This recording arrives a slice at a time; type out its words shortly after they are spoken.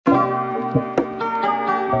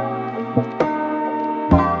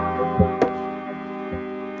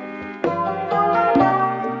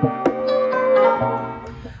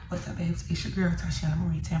your girl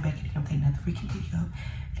tashiannamariee, and back again with another freaking video.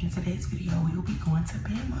 And in today's video, we will be going to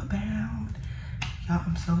BAMA bound. Y'all,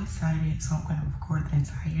 I'm so excited. So I'm going to record the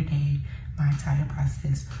entire day, my entire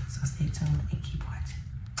process. So stay tuned and keep watching.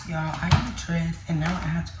 Y'all, I am dressed and now I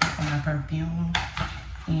have to put on my perfume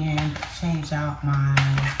and change out my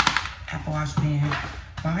Apple Watch band.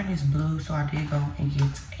 Mine is blue, so I did go and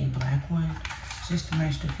get a black one just to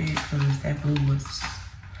match the fit because that blue was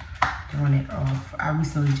throwing it off. I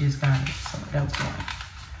recently just got it, so that was one.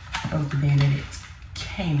 That was the band that it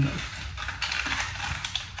came with.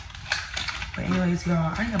 But anyways,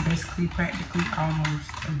 y'all, I am basically practically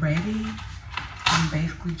almost ready. I'm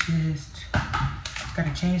basically just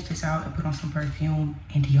gotta change this out and put on some perfume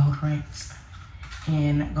and deodorants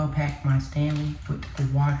and go pack my Stanley with the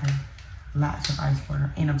water, lots of ice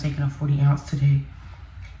water, and I'm taking a 40 ounce today.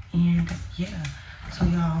 And yeah, so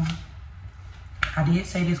y'all, I did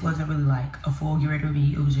say this wasn't really like a full get ready with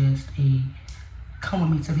me. It was just a come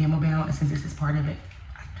with me to BAMA bound, and since this is part of it,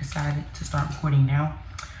 I decided to start recording now.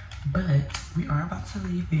 But we are about to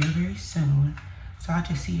leave very, very soon. So I'll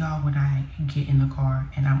just see y'all when I get in the car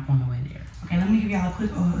and I'm on the way there. Okay, let me give y'all a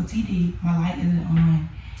quick OOTD. My light isn't on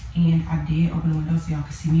and I did open the window so y'all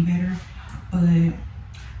can see me better. But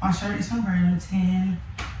my shirt is from Burlington.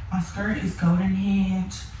 My skirt is golden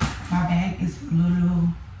hinge. My bag is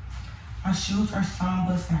little. My shoes are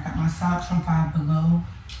Sambas and I got my socks from Five Below.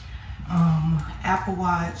 Apple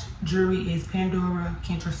Watch. Jewelry is Pandora,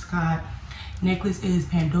 Kendra Scott. Necklace is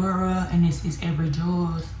Pandora and this is Every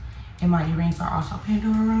Jewels. And my earrings are also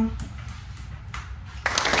Pandora.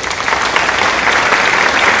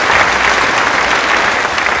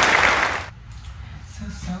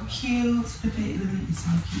 So cute. The fit really is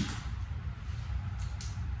so cute.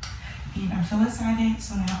 And I'm so excited.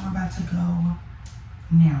 So now we're about to go.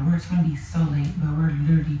 Now, it's gonna be so late, but we're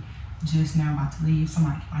literally just now about to leave. So I'm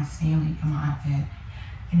gonna get my Stanley and my iPad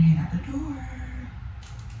and head out the door.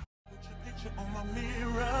 On my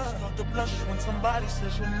mirror, start to blush when somebody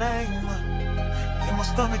says your name. In my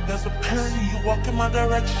stomach there's a pain. You walk in my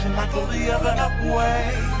direction, I go the other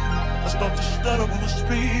way. I start to stutter when I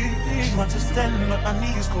speak. Try to stand but my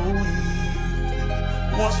knees go weak.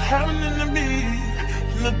 What's happening to me?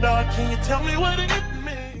 In the dark, can you tell me what it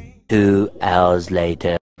means? 2 hours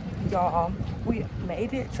later. Y'all, we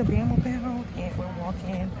made it to BAMA bound and we're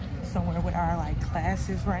walking somewhere with our like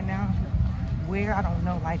classes right now. Where I don't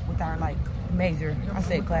know, like with our like major. I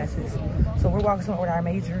said classes. So we're walking somewhere with our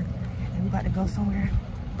major and we about to go somewhere.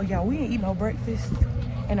 But y'all, we ain't eat no breakfast.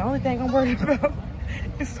 And the only thing I'm worried about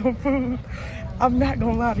is some food. I'm not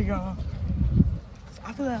gonna lie to y'all. So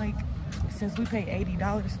I feel like since we paid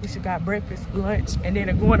 $80, we should got breakfast, lunch, and then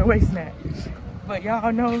a going away snack. But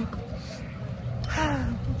y'all know,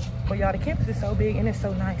 but y'all, the campus is so big and it's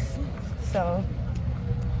so nice. So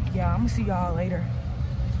yeah, I'm gonna see y'all later.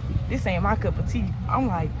 This ain't my cup of tea. I'm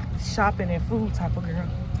like shopping and food type of girl.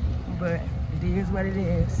 But it is what it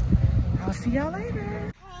is. I'll see y'all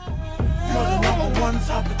later. You're the number one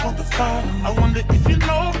topic on the phone. I wonder if you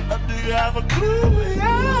know, or do you have a clue?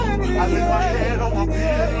 I lay my head on my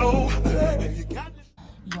pillow.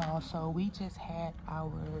 Y'all, so we just had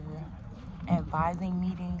our advising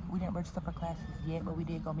meeting. We didn't register for classes yet, but we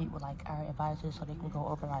did go meet with like our advisors so they can go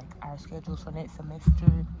over like our schedules for next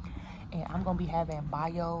semester. And I'm gonna be having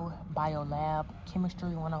bio lab,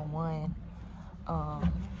 chemistry 101.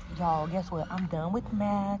 Y'all, guess what? I'm done with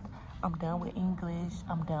math. I'm done with English.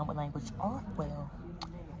 I'm done with language arts. Well,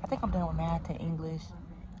 I think I'm done with math and English.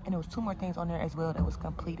 And there was 2 more things on there as well that was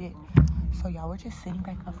completed. So y'all, we're just sitting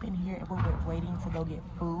back up in here and we're waiting to go get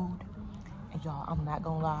food. And y'all, I'm not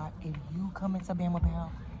gonna lie, if you come into BAMA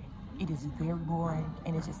bound, it is very boring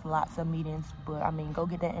and it's just lots of meetings. But I mean, go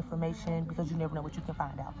get that information because you never know what you can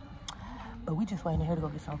find out. But we just waiting here to go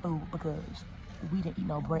get some food because we didn't eat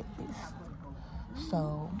no breakfast.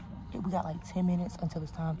 So we got like 10 minutes until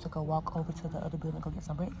it's time to go walk over to the other building and go get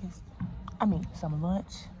some breakfast. I mean, some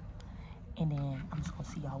lunch. And then I'm just gonna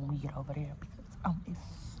see y'all when we get over there because I'm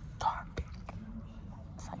starving.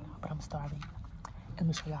 Sorry, y'all, but I'm starving. Let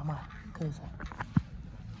me show y'all my cousin.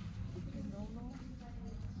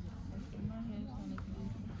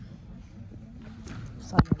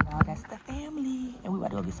 So y'all, that's the family, and we about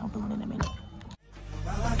to go get some food in a minute.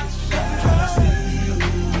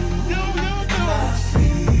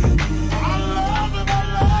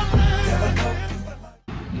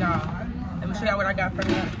 Y'all, let me show y'all what I got for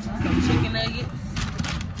lunch. Some chicken nuggets,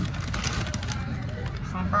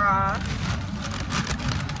 some fries,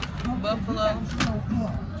 buffalo,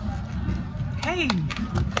 hey,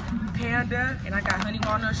 panda, and I got honey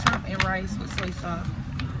walnut shrimp and rice with soy sauce.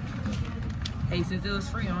 Hey, since it was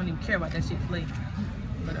free, I don't even care about that shit flavor.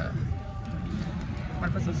 But I'm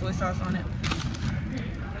gonna put some soy sauce on it.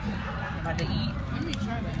 I'm about to eat. Let me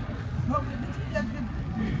try that. Oh, did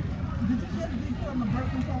you just be on the birth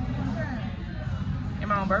control one time?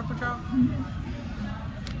 Am I on birth control?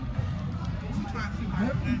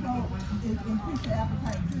 Birth control increase your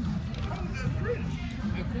appetite too.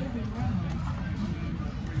 It could be wrong.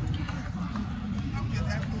 I'm just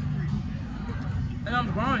absolutely free. And I'm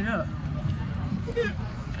growing up.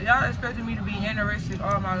 Y'all expected me to be anorexic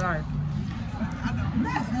all my life.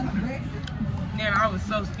 Not anorexic. Man, I was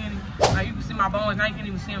so skinny. Like, you can see my bones, now you can't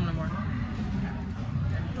even see them no more.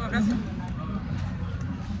 Oh, that's it.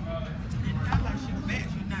 It's not like she's fat.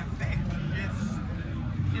 She's not fat.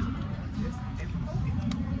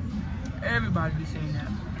 Everybody be saying that.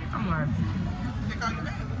 I'm like, They call you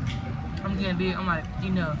fat. I'm getting big. I'm like,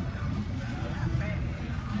 enough. I'm not fat.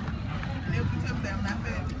 They'll be tough that I'm not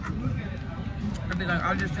fat. I be like,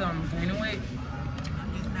 I'll just tell them I'm gaining weight.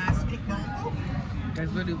 It's not stick bone focus.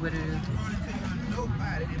 That's really what it is. You want to tell you on no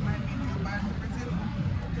body. It might be your body representative.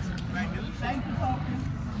 Right now. Thank you, Poker.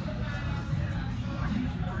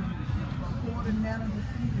 For the man of the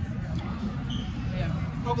sea. Yeah.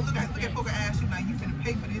 Poker, look at Poker ass. You like you finna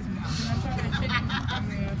pay for this meal.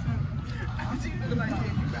 I see you look like that.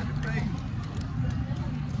 You got to pay.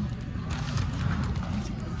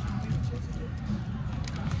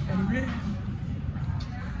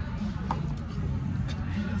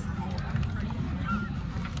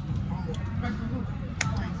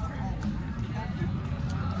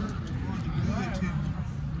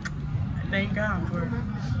 Thank God for it.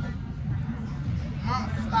 Mom,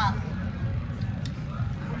 stop.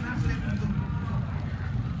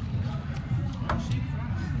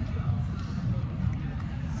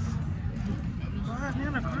 God,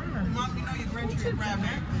 Nana, crying. Mom, you know your grandchildren ride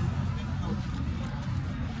back.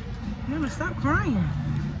 Nana, stop crying. You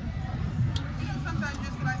know, sometimes you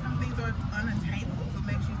just feel like some things are unattainable. So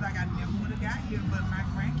maybe she's like, I never would have got here, but my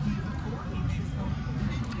grandkids afford me this.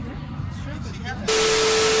 So she has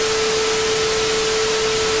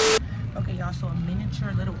Okay, y'all, so a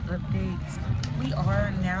miniature little updates. We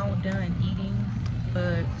are now done eating,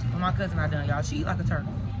 but my cousin not done, y'all. She eat like a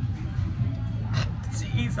turtle. She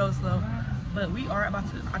eats so slow. But we are about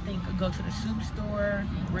to, I think, go to the soup store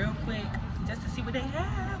real quick just to see what they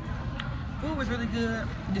have. Food was really good.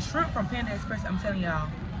 The shrimp from Panda Express, I'm telling y'all.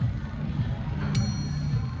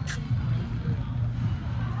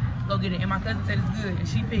 Go get it. And my cousin said it's good, and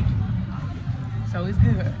she picked it. So it's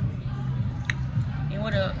good. And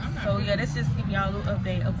what up? So yeah, let's just give y'all a little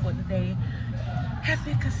update of what the day has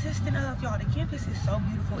been consistent of. Y'all, the campus is so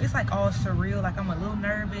beautiful. It's like all surreal. Like I'm a little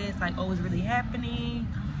nervous. Like, oh, it's really happening.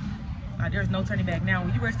 Like there's no turning back now.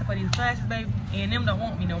 When you register for these classes, baby, A&M don't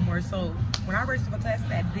want me no more. So when I register for classes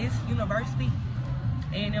at this university,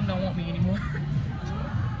 A&M don't want me anymore.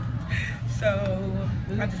 So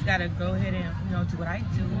I just gotta go ahead and, you know, do what I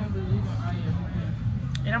do.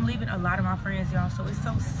 And I'm leaving a lot of my friends, y'all. So it's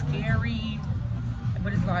so scary.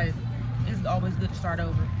 But it's like, it's always good to start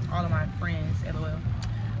over. All of my friends, LOL.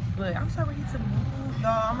 But I'm so ready to move,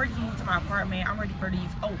 y'all. I'm ready to move to my apartment. I'm ready for these.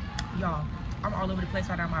 Oh, y'all, I'm all over the place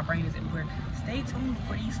right now. My brain is everywhere. Stay tuned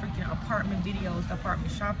for these freaking apartment videos,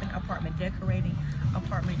 apartment shopping, apartment decorating,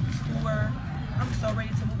 apartment tour. I'm so ready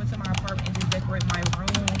to move into my apartment and just decorate my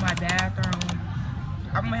room, my bathroom.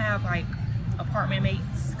 I'm gonna have like apartment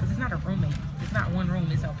mates, because it's not a roommate. It's not one room,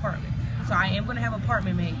 it's an apartment. So I am gonna have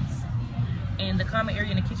apartment mates. And the common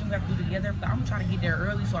area and the kitchen we have to do together. But I'm trying to get there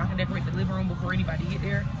early so I can decorate the living room before anybody get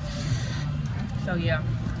there. So yeah,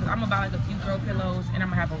 because I'm gonna buy like a few throw pillows and I'm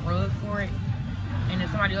gonna have a rug for it. And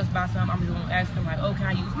if somebody else buys some, I'm just gonna ask them like, oh, can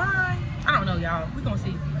I use mine? I don't know, y'all. We gonna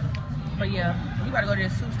see. But yeah, we gotta go to the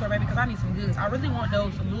soup store, baby, because I need some goods. I really want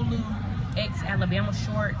those Lulu X Alabama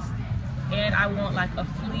shorts. And I want like a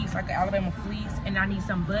fleece, like an Alabama fleece. And I need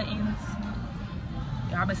some buttons.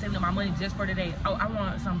 Yeah, I've been saving up my money just for today. Oh, I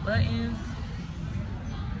want some buttons.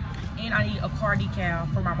 And I need a car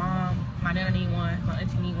decal for my mom. My nana need one. My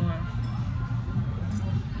auntie need one.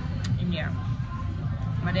 And yeah,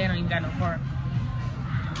 my dad don't even got no car.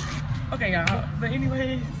 Okay, y'all. But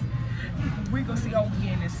anyways, we gonna see y'all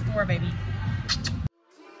in this store, baby.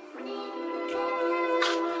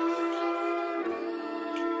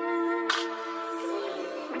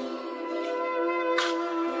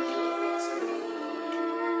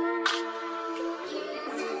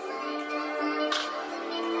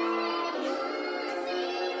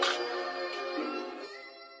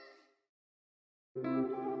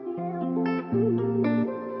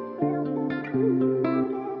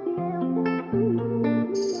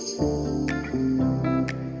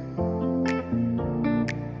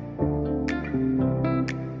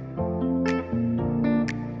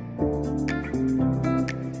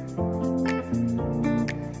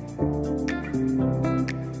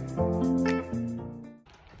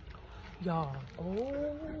 y'all.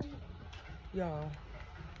 Oh, y'all.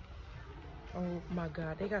 Oh my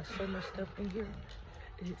God, they got so much stuff in here.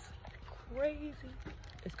 It's crazy.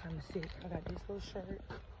 It's kind of sick. I got this little shirt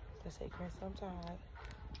that say Crimson Tide.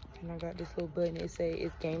 And I got this little button that say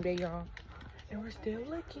it's game day, y'all. And we're still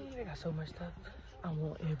looking. They got so much stuff. I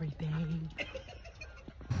want everything.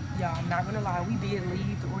 Y'all, I'm not gonna lie, we did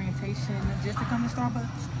leave the orientation just to come to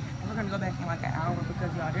Starbucks. And we're gonna go back in like an hour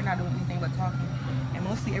because y'all, they're not doing anything but talking. And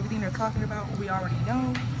mostly everything they're talking about, we already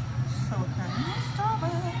know. So we're coming to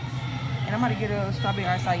Starbucks. And I'm about to get a strawberry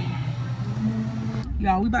acai.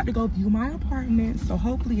 Y'all, we about to go view my apartment. So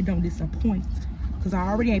hopefully it don't disappoint. Cause I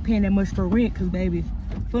already ain't paying that much for rent cause baby,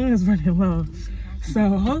 funds running low. So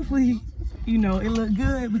hopefully, you know, it look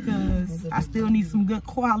good because I still need some good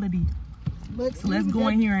quality. So let's go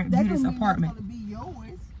in here and view this apartment.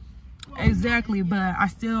 Exactly, but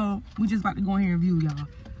we just about to go in here and view, y'all.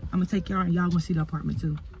 I'm gonna take y'all and y'all gonna see the apartment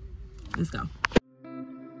too. Let's go.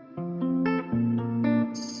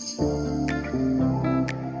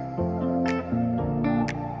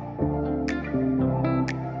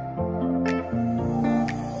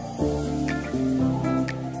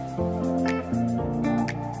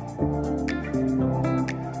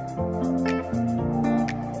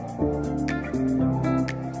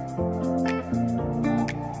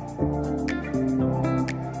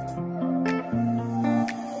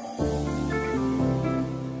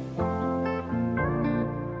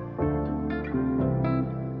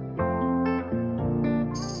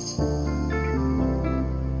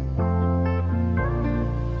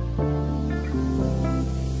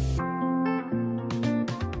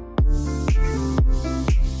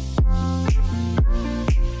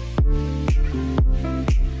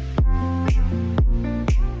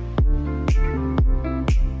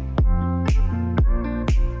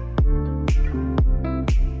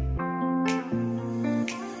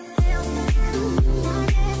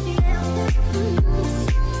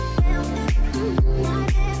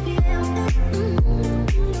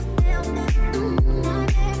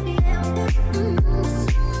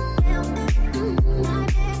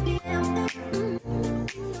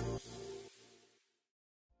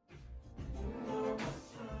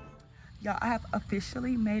 Y'all, I have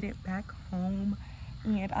officially made it back home,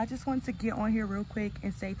 and I just wanted to get on here real quick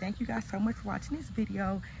and say thank you guys so much for watching this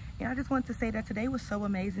video. And I just wanted to say that today was so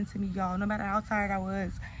amazing to me, y'all. No matter how tired I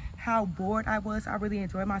was, how bored I was, I really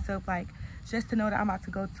enjoyed myself. Like, just to know that I'm about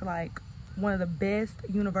to go to like one of the best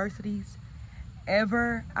universities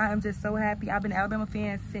ever. I am just so happy. I've been an Alabama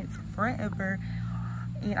fan since forever,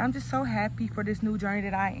 and I'm just so happy for this new journey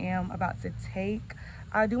that I am about to take.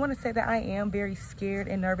 I do want to say that I am very scared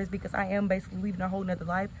and nervous because I am basically leaving a whole nother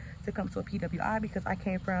life to come to a PWI because I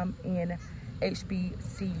came from an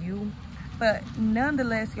HBCU. But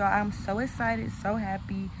nonetheless, y'all, I'm so excited, so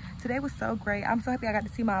happy. Today was so great. I'm so happy I got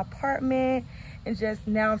to see my apartment, and just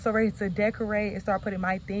now I'm so ready to decorate and start putting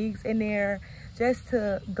my things in there, just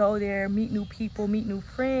to go there, meet new people, meet new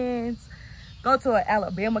friends, go to an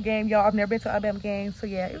Alabama game, y'all. I've never been to an Alabama game. So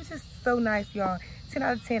yeah, it was just so nice, y'all. 10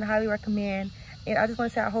 out of 10, highly recommend. And I just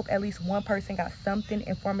want to say I hope at least one person got something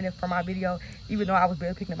informative from my video, even though I was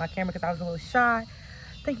barely picking up my camera because I was a little shy.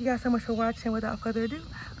 Thank you guys so much for watching. Without further ado,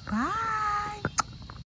 bye.